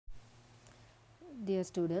Dear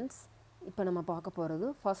students, இப்போ நம்ம பார்க்க போகிறது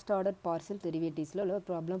first order partial derivatives உள்ள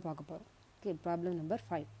ப்ராப்ளம் பார்க்க போகிறோம். Okay, problem number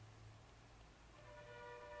 5.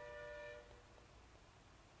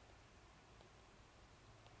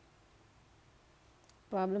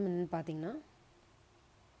 ப்ராப்ளம் என்னன்னு பார்த்தீங்கன்னா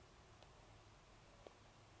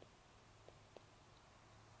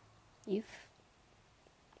if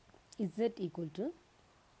z equal to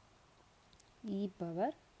e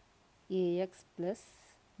power ax plus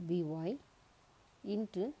by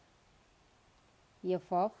into f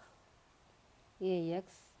of ax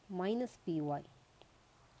minus py,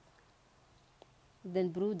 then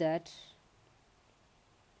prove that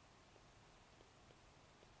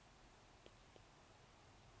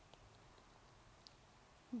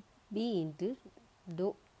b into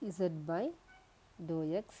dou z by dou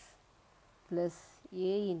x plus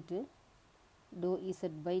a into dou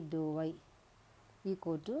z by dou y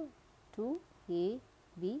equal to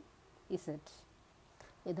 2ab z.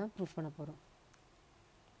 இதான் proof பண்ண போகிறோம்.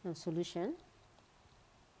 Solution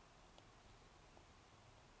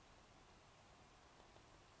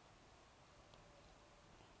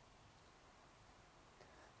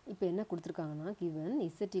இப்போ என்ன கொடுத்துருக்காங்கன்னா given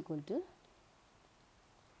z equal to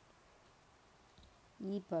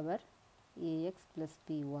e power ax plus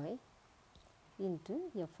py into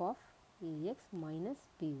f of ax minus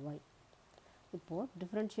py. இப்போது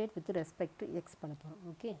differentiate with respect to x பண்ண போகிறோம்.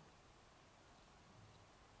 Okay,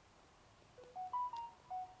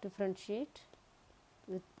 differentiate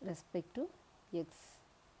with respect to x,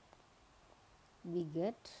 we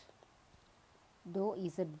get dou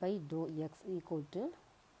z by dou x equal to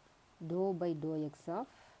dou by dou x of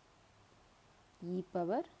e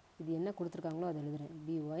power, இது என்ன கொடுத்துருக்காங்களோ அதை எழுதுகிறேன்,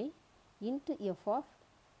 by into f of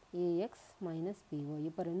ax minus py.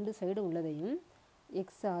 இப்போ ரெண்டு side உள்ளதையும்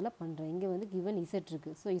எக்ஸால் பண்ணுறேன். இங்கே வந்து given z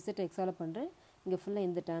இருக்குது, ஸோ z எக்ஸால் பண்ணுறேன். இங்கே ஃபுல்லாக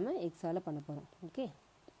இந்த டேமை எக்ஸால் பண்ண போகிறோம். ஓகே,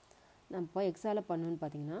 நம்ம இப்போ எக்ஸால் பண்ணணுன்னு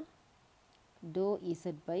பார்த்தீங்கன்னா dou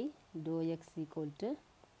z by dou x equal to,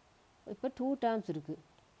 இப்போ டூ டேர்ம்ஸ் இருக்குது.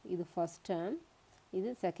 இது ஃபஸ்ட் டேர்ம், இது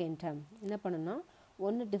செகண்ட் டேர்ம். என்ன பண்ணணும்னா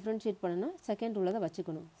ஒன்று டிஃப்ரென்ஷியேட் பண்ணுன்னா செகண்ட் உள்ளதை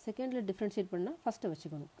வச்சுக்கணும், செகண்டில் டிஃப்ரென்ஷியேட் பண்ணால் ஃபஸ்ட்டை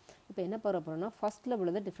வச்சுக்கணும். இப்போ என்ன பண்ண போகிறோன்னா ஃபஸ்ட்டில்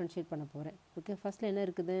உள்ளதை டிஃப்ரென்ஷியேட் பண்ண போகிறேன். ஓகே, ஃபஸ்ட்டில் என்ன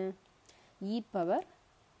இருக்குது, e power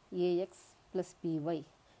ax plus BY.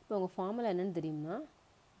 இப்போ உங்கள் ஃபார்முலா என்னென்னு தெரியும்னா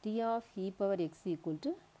D of e power X equal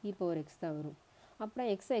to e power X தான் வரும். அப்புறம்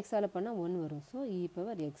எக்ஸை எக்ஸால் பண்ணால் 1 வரும். ஸோ இ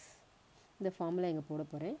பவர் எக்ஸ், இந்த ஃபார்முலா இங்கே போட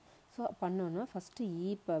போகிறேன். ஸோ பண்ணோன்னா first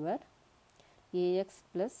e power ax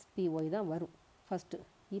plus BY தான் வரும். First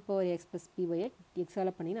e power X plus பிஒயை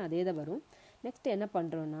எக்ஸால் பண்ணிங்கன்னா அதே தான் வரும். நெக்ஸ்ட்டு என்ன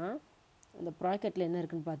பண்ணுறோன்னா இந்த ப்ராக்கெட்டில் என்ன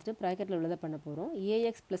இருக்குதுன்னு பார்த்துட்டு ப்ராக்கெட்டில் உள்ளதை பண்ண போகிறோம்.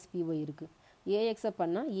 ஏஎக்ஸ் ப்ளஸ் பிஒய் இருக்குது. ஏஎக்ஸை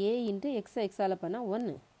பண்ணால் ஏ இன்ட்டு எக்ஸை எக்ஸால் பண்ணால்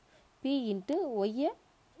 1, பி இன்ட்டு ஒய்யை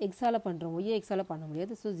எக்ஸால் பண்ணுறோம், ஒய்யை எக்ஸால் பண்ண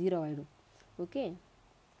முடியாது, ஸோ 0 ஆகிடும். ஓகே,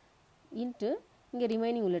 இன்ட்டு இங்கே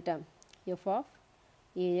ரிமைனிங் உள்ள term F of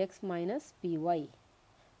ax minus BY.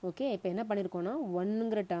 Okay, இப்போ என்ன பண்ணியிருக்கோன்னா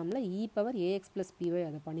 1ங்கிற டேர்மில் e power ax plus BY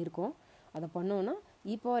அதை பண்ணியிருக்கோம். அதை பண்ணோன்னா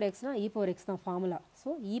e power எக்ஸ்னால் e power X தான் ஃபார்முலா. ஸோ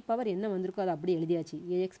இ பவர் என்ன வந்திருக்கோ அதை அப்படி எழுதியாச்சு,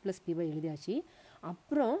 ஏஎக்ஸ் ப்ளஸ் பிஒய் எழுதியாச்சு.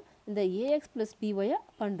 அப்புறம் இந்த ஏஎக்ஸ் ப்ளஸ் பிஒயை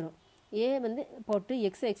பண்ணுறோம். ஏ வந்து போட்டு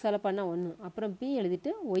எக்ஸை எக்ஸால் பண்ணால் 1, அப்புறம் பி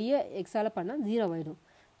எழுதிட்டு ஒய்யை எக்ஸால் பண்ணால் 0 ஆகிடும்.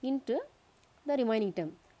 Into the remaining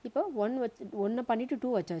term. இப்போ 1 பண்ணிவிட்டு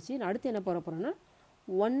 2 வச்சாச்சு. அடுத்து என்ன போட போகிறோன்னா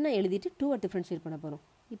 1 எழுதிட்டு 2 டிஃப்ரென்ஷியேட் பண்ண போகிறோம்.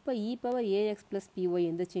 இப்போ e power ax plus BY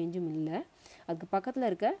எந்த சேஞ்சும் இல்லை. அதுக்கு பக்கத்தில்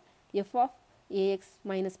இருக்க எஃப் ஆஃப் ஏஎக்ஸ்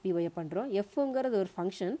மைனஸ் பிஒயை பண்ணுறோம். எஃப்ங்கிறது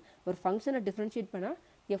ஒரு ஃபங்க்ஷனை டிஃப்ரென்ஷியேட் பண்ணால்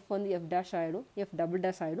எஃப் வந்து எஃப் டேஷ் ஆகிடும், எஃப் டபுள்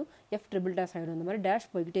டேஷ் ஆகிடும், எஃப் ட்ரிபிள் டேஷ் ஆகிடும். இந்த மாதிரி டேஷ்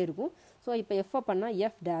போய்கிட்டே இருக்கும். ஸோ இப்போ எஃப்ஐ பண்ணால்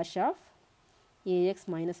F dash of ax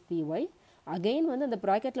minus BY. Again வந்து அந்த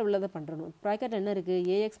ப்ராக்கெட்டில் உள்ளதை பண்ணுறணும். ப்ராக்கெட்டில் என்ன இருக்குது,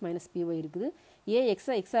 ஏஎக்ஸ் மைனஸ் பிஒய் இருக்குது.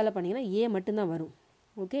 ஏஎக்ஸை எக்ஸால் பண்ணிங்கன்னா ஏ மட்டும்தான் வரும்.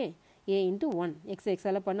 ஓகே, ஏ இன்ட்டு 1, எக்ஸை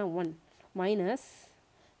எக்ஸால் பண்ணால் 1 மைனஸ்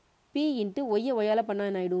பி இன்ட்டு ஒய்யை ஒய்யால் பண்ணால்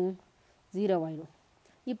என்ன ஆகிடும், 0 ஆகிடும்.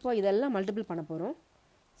 இப்போ இதெல்லாம் மல்டிபிள் பண்ண போகிறோம்.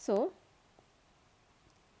 ஸோ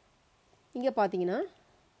இங்கே பார்த்தீங்கன்னா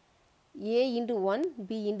ஏ இன்ட்டு 1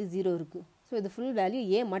 பி இன்ட்டு 0 இருக்குது. ஸோ இது ஃபுல் வேல்யூ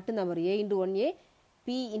ஏ மட்டும்தான் வரும். A into 1 A,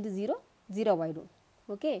 B into 0 0 ஆகிடும்.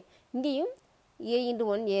 ஓகே, இங்கேயும் ஏ இன்ட்டு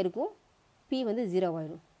 1 ஏ இருக்கும், பி வந்து 0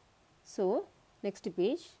 ஆகிடும். So next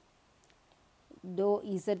page dou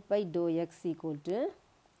z by dou x equal to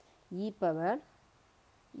e power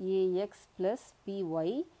ax plus py.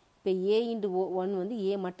 இப்போ ஏ இன்ட்டு 1 வந்து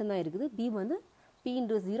ஏ மட்டும்தான் இருக்குது, பி வந்து பி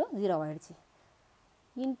இன்ட்டு 0 0 ஆகிடுச்சு.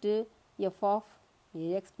 Into F of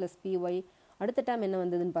ax plus BY. அடுத்த டைம் என்ன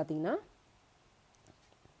வந்ததுன்னு பார்த்தீங்கன்னா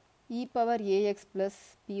e power ax plus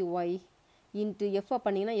BY into FI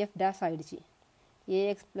பண்ணிங்கன்னா எஃப் டேஷ் ஆகிடுச்சு,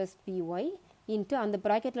 ஏஎக்ஸ் ப்ளஸ் பிஒய் இன்ட்டு அந்த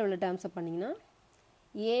ப்ராக்கெட்டில் உள்ள டேர்ம்ஸை பண்ணிங்கன்னா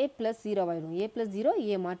a plus 0 ஆயிடும். a plus 0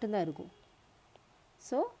 a மட்டும்தான் இருக்கும்.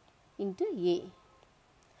 ஸோ இன்ட்டு ஏ.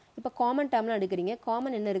 இப்போ காமன் டேர்ம்லாம் எடுக்கிறீங்க.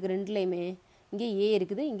 காமன் என்ன இருக்குது ரெண்டுலேயுமே? இங்கே ஏ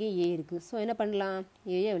இருக்குது, இங்கே ஏ இருக்குது. ஸோ என்ன பண்ணலாம்?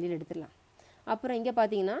 ஏயை வெளியில் எடுத்துடலாம். அப்புறம் இங்கே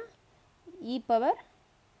பார்த்தீங்கன்னா e power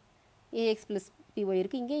ax plus BY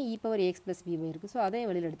இருக்குது, இங்கே e power ax plus BY இருக்குது. ஸோ அதையும்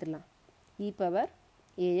வெளியில் எடுத்துடலாம். E power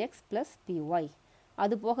ax plus BY.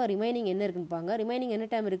 அது போக ரிமைனிங் என்ன இருக்குன்னு பாருங்க. ரிமைனிங் என்ன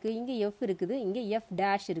டேர்ம் இருக்குது? இங்கே எஃப் இருக்குது, இங்கே எஃப்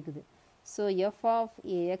டேஷ் இருக்குது. So F of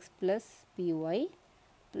ax plus BY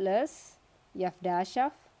plus F dash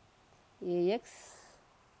of ax,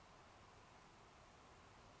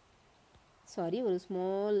 sorry ஒரு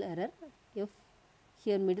small error, F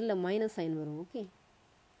here middle minus sign வரும். ஓகே,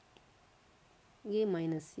 இங்கே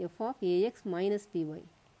minus F of ax minus BY,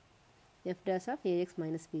 F dash of ax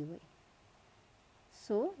minus BY.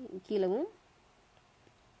 So கீழவும்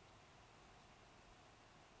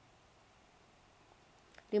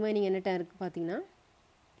remaining என்ன term இருக்குது பார்த்தீங்கன்னா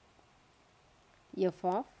F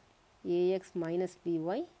of ax minus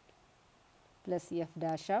BY plus F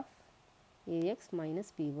dash of ax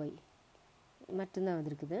minus BY மட்டும்தான்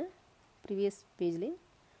வந்திருக்குது. Previous பேஜ்லேயும்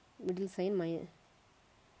middle sign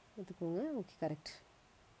எடுத்துக்கோங்க. Okay, correct.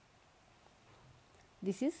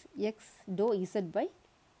 This is X to Z by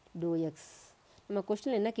to X. நம்ம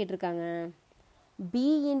கொஸ்டினில் என்ன கேட்டிருக்காங்க? B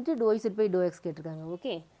into to Z by to X கேட்டிருக்காங்க.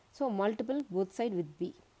 Okay, so multiple both side with B.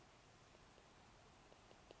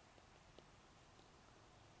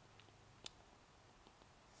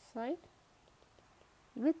 Side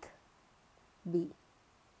with B.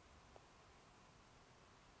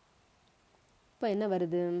 இப்போ என்ன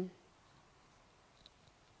வருது?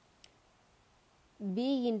 B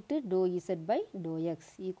into dou Z by dou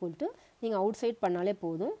X equal to, நீங்கள் out side பண்ணாலே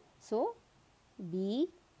போதும். So B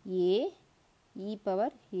A e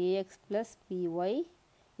power AX plus PY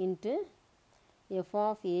into F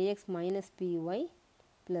of AX minus PY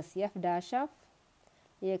plus F dash of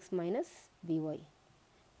AX minus BY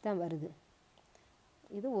தான் வருது.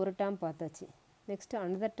 இது ஒரு term பார்த்தாச்சு. Next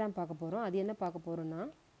another term பார்க்க போகிறோம். அது என்ன பார்க்க போகிறோன்னா,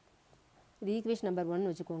 இது ஈக்குவேஷன் நம்பர் 1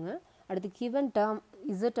 வச்சுக்கோங்க. அடுத்து கிவன் டேர்ம்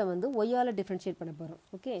இசட்டை வந்து ஒய்யால் டிஃப்ரென்ஷியேட் பண்ண போகிறோம்.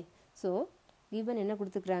 ஓகே, ஸோ கிவன் என்ன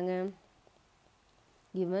கொடுத்துருக்குறாங்க?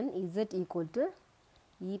 Given Z equal to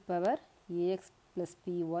e power ax plus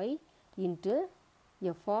BY into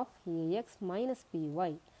F of ax minus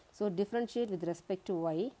BY. So differentiate with respect to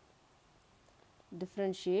Y,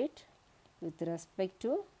 differentiate with respect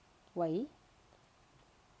to y,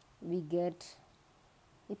 we get,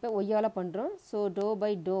 இப்போ y-ஆல பண்ணுறோம். So to by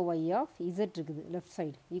to Y of Z இருக்குது left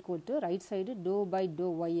side equal to right side to by to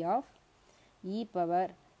Y of e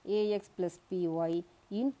power ax plus BY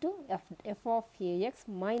into F of ax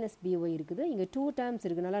minus BY இருக்குது. இங்கே 2 terms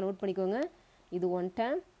இருக்குது, நல்லா note பண்ணிக்கோங்க. இது 1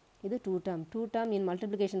 term, இது 2 term. 2 term இன்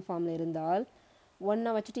multiplication ஃபார்மில் இருந்தால்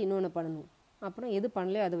 1 வச்சுட்டு இன்னொன்று பண்ணணும். அப்புறம் எது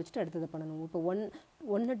பண்ணலையோ அதை வச்சுட்டு அடுத்ததை பண்ணணும். இப்போ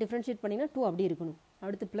ஒன்று டிஃப்ரென்ஷியேட் பண்ணிங்கன்னா 2 அப்படி இருக்கணும்.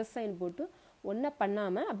 அடுத்து ப்ளஸ் சைன் போட்டு 1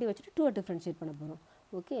 பண்ணாமல் அப்படி வச்சுட்டு 2 டிஃப்ரென்ஷியேட் பண்ண போகிறோம்.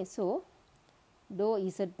 Okay, so to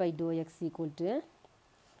Z by to X equal to,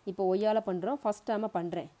 இப்போ ஒய்யால் பண்ணுறோம். ஃபஸ்ட் டேர்மாக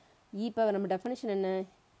பண்ணுறேன். இ பவர், நம்ம டெஃபினேஷன் என்ன?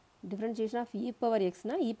 Differentiation of e power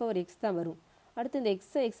எக்ஸ்னால் e power X தான் வரும். அடுத்து இந்த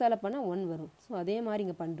எக்ஸை எக்ஸால் பண்ணால் 1 வரும். ஸோ அதே மாதிரி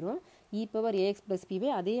இங்கே பண்ணுறோம். E power ax plus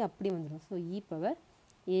BY அதே அப்படி வந்துடும். So e power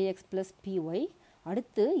ax plus BY.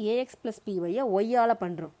 அடுத்து ஏஎக்ஸ் ப்ளஸ் பிஒய்யை ஒய்யால்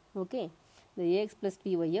பண்ணுறோம். ஓகே, இந்த ஏஎக்ஸ் ப்ளஸ்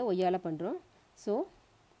பிஒய்யை ஒய்யால் பண்ணுறோம். ஸோ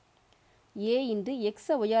ஏ இன்ட்டு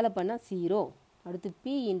எக்ஸை ஒய்யால் பண்ணால் 0, அடுத்து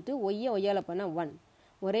பி இன்ட்டு ஒய்யை ஒய்யால் பண்ணால் 1.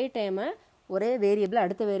 ஒரே டைமை ஒரே வேரியபிள்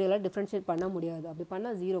அடுத்த வேரியபிளாக டிஃப்ரென்ஷியேட் பண்ண முடியாது. அப்படி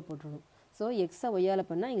பண்ணால் 0 போட்டுருணும். ஸோ எக்ஸை ஒய்யால்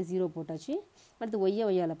பண்ணால் இங்கே 0 போட்டாச்சு. அடுத்து ஒய்யை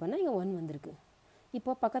ஒய்யால் பண்ணால் இங்கே 1 வந்திருக்கு.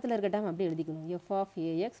 இப்போ பக்கத்தில் இருக்க டைம் அப்படி எழுதிக்கணும். F of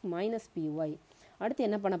ax minus BY. அடுத்து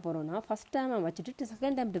என்ன பண்ண போகிறோம்னா, ஃபஸ்ட் டைமை வச்சுட்டு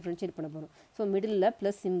செகண்ட் டைம் டிஃப்ரென்ஷியேட் பண்ண போகிறோம். ஸோ மிடில்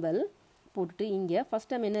ப்ளஸ் சிம்பிள் போட்டுட்டு இங்கே ஃபஸ்ட்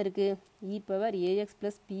டைம் என்ன இருக்குது? E power ax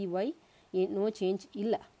plus BY, no change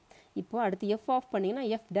இல்லை. இப்போ அடுத்து எஃப் ஆஃப் பண்ணிங்கன்னா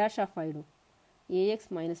எஃப் டேஷ் ஆஃப் ஆகிடும், ஏஎக்ஸ்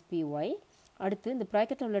மைனஸ் பிஒய். அடுத்து இந்த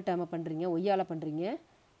ப்ராக்கெட்டில் உள்ள டைமை பண்ணுறீங்க, ஒய்யால் பண்ணுறீங்க.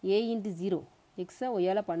 ஏ இன்ட்டு 0, எக்ஸை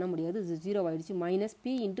ஒய்யால் பண்ண முடியாது, 0 ஆகிடுச்சு. மைனஸ்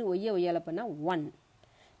பி இன்ட்டு ஒய்யை ஒய்யால் பண்ணால் 1.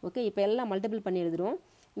 ஓகே, இப்போ எல்லாம் மல்டிபிள் பண்ணி எழுதுகிறோம்.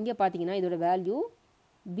 இங்கே பார்த்தீங்கன்னா இதோட வேல்யூ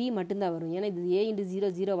b மட்டும்தான் வரும். ஏன்னா இது a இன்ட்டு 0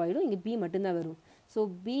 0 ஆகிடும். இங்கே b மட்டும்தான் வரும். So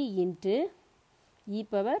b into e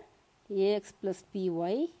power ax plus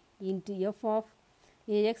BY into F of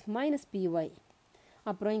ax minus BY.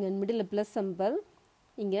 அப்புறம் இங்கே மிடில் ப்ளஸ் சிம்பிள்,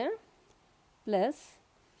 இங்கே ப்ளஸ்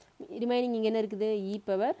ரிமைனிங் இங்கே என்ன இருக்குது? E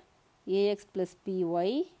power ax plus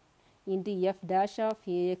BY into F dash of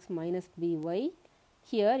ax minus BY.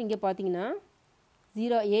 Here இங்கே பார்த்தீங்கன்னா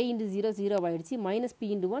 0 a into 0 0 ஆகிடுச்சு. Minus B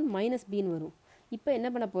into 1 minus பின்னு வரும். இப்போ என்ன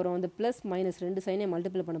பண்ண போகிறோம்? அந்த ப்ளஸ் மைனஸ் 2 சைனே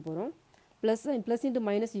மல்டிபிள் பண்ண போகிறோம். Plus into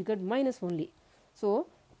minus you get minus only. So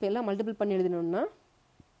இப்போ எல்லாம் மல்டிபிள் பண்ணி எழுதினோம்னா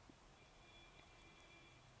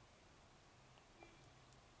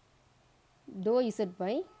dou z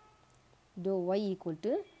by dou y equal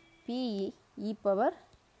to p e power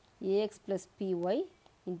ax plus py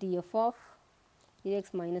into f of ax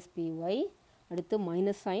minus py. அடுத்து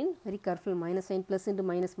minus sign, very careful, minus sign plus into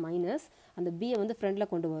minus minus, அந்த பியை வந்து ஃப்ரண்டில்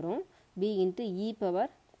கொண்டு வரும். B into e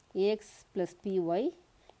power ax plus BY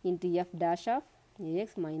into F dash of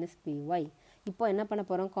ax minus BY. இப்போ என்ன பண்ண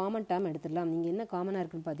போகிறோம், காமன் டேர்ம் எடுத்துடலாம். நீங்கள் என்ன காமனாக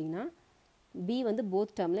இருக்குன்னு பார்த்தீங்கன்னா பி வந்து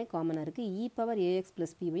போத் டேர்ம்லேயும் காமனாக இருக்குது, இ பவர் ஏஎக்ஸ்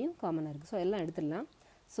ப்ளஸ் பிஒயும் காமனாக இருக்குது. ஸோ எல்லாம் எடுத்துடலாம்.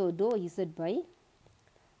 So to Z by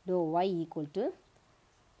to Y equal to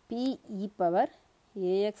B e power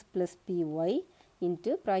ax plus BY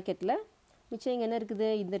into ப்ராக்கெட்டில் மிச்சம் இங்கே என்ன இருக்குது,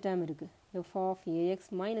 இந்த டேர்ம் இருக்குது, F of ax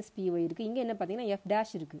minus BY இருக்குது. இங்கே என்ன பார்த்தீங்கன்னா எஃப்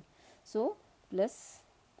டேஷ் இருக்குது. So plus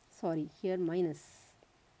here minus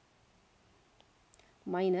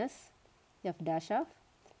F dash of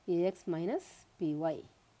ax minus BY.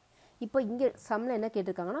 இப்போ இங்கே சம்மில் என்ன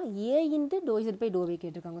கேட்டிருக்காங்கன்னா A into to Z by to Y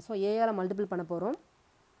கேட்டிருக்காங்க. ஸோ ஏயால் மல்டிபிள் பண்ண போகிறோம்.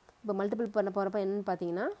 இப்போ மல்டிபிள் பண்ண போகிறப்ப என்னென்னு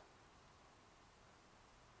பார்த்தீங்கன்னா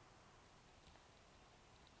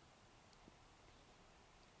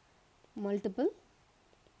multiple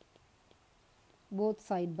both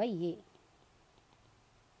side by a,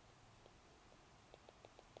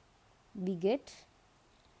 we get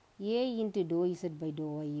a into dou z by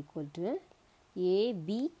dou y equal to a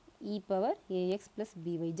b e power ax plus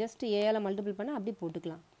by. just a ஆல multiple பண்ண அப்படி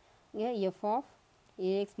போட்டுக்கலாம். இங்கே f of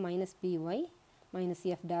ax minus by minus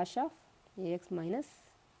f dash of ax minus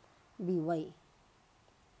by.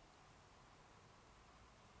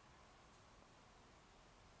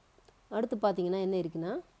 அடுத்து பார்த்தீங்கன்னா என்ன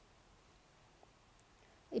இருக்குன்னா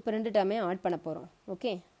இப்போ ரெண்டு டேர்மே ஆட் பண்ண போகிறோம்.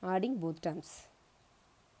 Okay, adding both terms.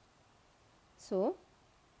 So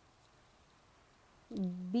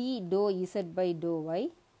B to Z by to Y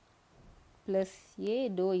plus A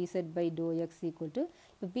to Z by to X equal to,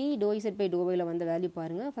 இப்போ B to Z by to while வந்த வேல்யூ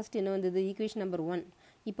பாருங்கள். ஃபஸ்ட் என்ன வந்தது, ஈக்குவேஷன் நம்பர் 1.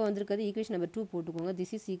 இப்போ வந்திருக்கிறது equation number 2 போட்டுக்கோங்க.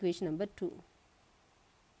 This is equation number 2.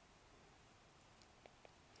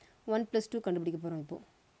 1 + 2 கண்டுபிடிக்க போகிறோம். இப்போது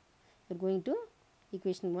we are going to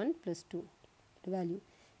equation 1 plus 2 value.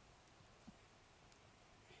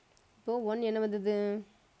 இப்போ 1 என்ன வந்தது,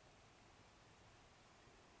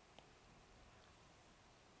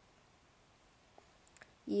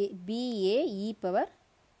 ba e power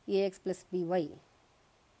ax plus by, ba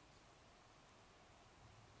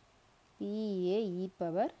e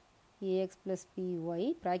power ax plus by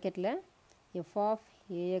bracketல f of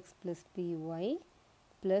ax plus by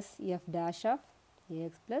plus f dash of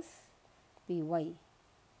ax plus py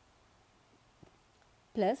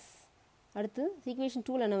plus அடுத்து equation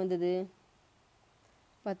 2ல் என்ன வந்தது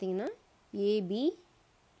பார்த்தீங்கன்னா ab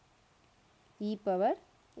e power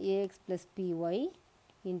ax plus py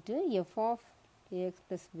into f of ax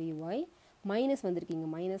plus by minus வந்திருக்கீங்க,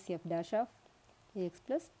 minus f dash of ax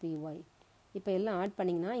plus py. இப்போ எல்லாம் add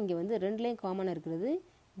பண்ணிங்கன்னா இங்கே வந்து ரெண்டுலேயும் காமனாக இருக்கிறது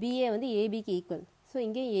ba வந்து abக்கு ஈக்குவல். ஸோ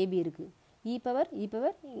இங்கே ab இருக்குது, e power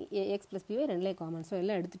ax plus py ரெண்டுலேயும் காமன். ஸோ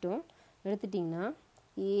எல்லாம் எடுத்துட்டிங்கன்னா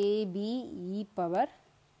ab e power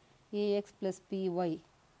ax plus py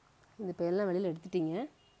இந்த இப்போ எல்லாம் வெளியில் எடுத்துட்டிங்கன்னா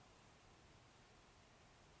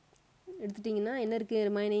என்ன இருக்குது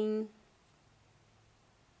ரிமைனிங்,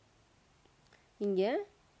 இங்கே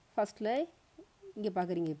ஃபஸ்ட்டில் இங்கே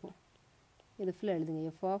பார்க்குறீங்க. இப்போது இது ஃபுல்லாக எழுதுங்க,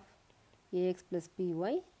 f of ax plus py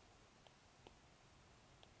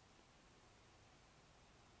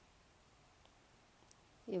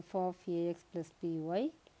f of ax plus py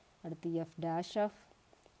அடுத்து f dash of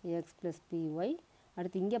ax plus py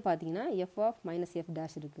அடுத்து இங்கே பார்த்தீங்கன்னா f of minus f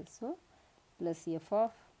dash இருக்குது. So plus f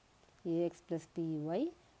of ax plus py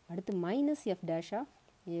அடுத்து minus f dash of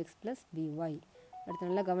ax plus by. அடுத்து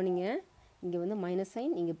நல்லா கவனிங்க, இங்கே வந்து மைனஸ்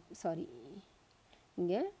சைன்,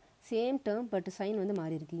 இங்கே சேம் டேர்ம் பட் சைன் வந்து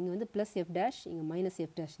மாறி இருக்குது. இங்கே வந்து ப்ளஸ் f dash, இங்கே மைனஸ்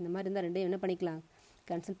f dash. இந்த மாதிரி இருந்தால் ரெண்டையும் என்ன பண்ணிக்கலாம்,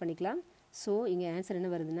 கேன்சல் பண்ணிக்கலாம். ஸோ இங்கே ஆன்சர்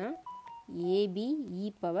என்ன வருதுன்னா ab e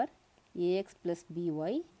power ax plus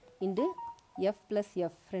by into f plus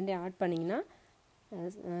f ரெண்டையும் ஆட் பண்ணிங்கன்னா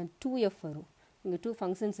 2f வரும். இங்கே 2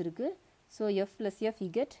 ஃபங்க்ஷன்ஸ் இருக்குது. So f plus f you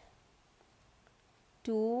get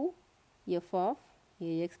 2f of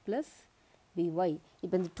ax plus by.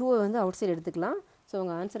 இப்போ இந்த 2 வந்து அவுட் சைடு எடுத்துக்கலாம். ஸோ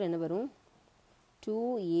உங்கள் ஆன்சர் என்ன வரும்,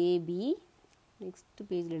 2ab, நெக்ஸ்ட்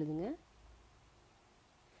பேஜில் எழுதுங்க.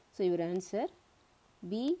 So your answer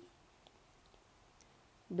b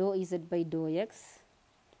dou z by dou x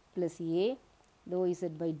plus a dou z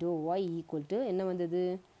by dou y equal to என்ன வந்தது,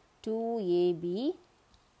 2ab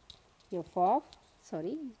f of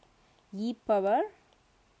e power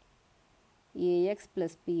ax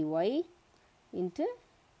plus py into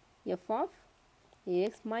f of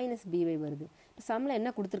ax minus by வருது. இப்போ சம்மில் என்ன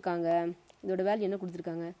கொடுத்துருக்காங்க, இதோட value என்ன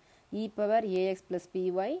கொடுத்துருக்காங்க, e power ax plus py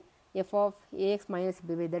f of ax minus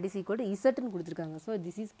by that is equal to z ன்னு கொடுத்துருக்காங்க. So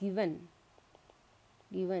this is given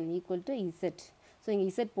equal to z. So இங்கே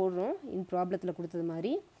z போடுறோம் இந்த ப்ராப்ளத்தில் கொடுத்தது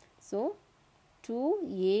மாதிரி. So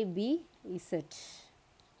 2abz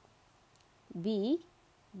b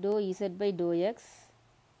dou z by dou x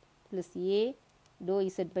plus a dou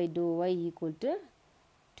z by dou y equal to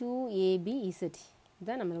 2abz.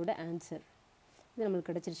 இதுதான் நம்மளோட ஆன்சர். இது நம்மளுக்கு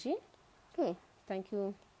கிடச்சிருச்சு. Okay, thank you.